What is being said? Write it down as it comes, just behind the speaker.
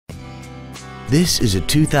This is a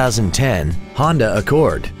 2010 Honda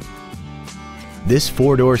Accord. This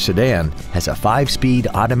four-door sedan has a 5-speed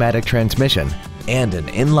automatic transmission and an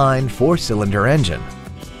inline 4-cylinder engine.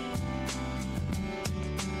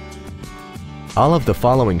 All of the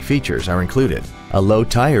following features are included: a low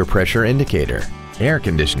tire pressure indicator, air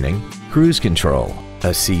conditioning, cruise control,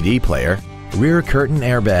 a CD player, rear curtain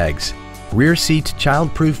airbags, rear seat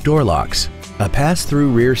child-proof door locks, a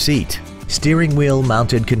pass-through rear seat, steering wheel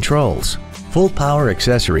mounted controls, full power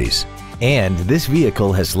accessories, and this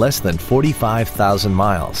vehicle has less than 45,000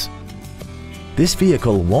 miles. This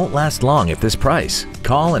vehicle won't last long at this price.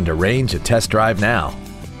 Call and arrange a test drive now.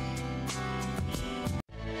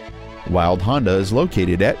 Wild Honda is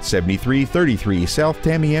located at 7333 South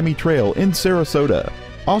Tamiami Trail in Sarasota.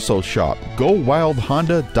 Also shop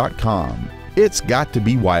GoWildHonda.com. It's got to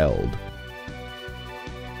be wild.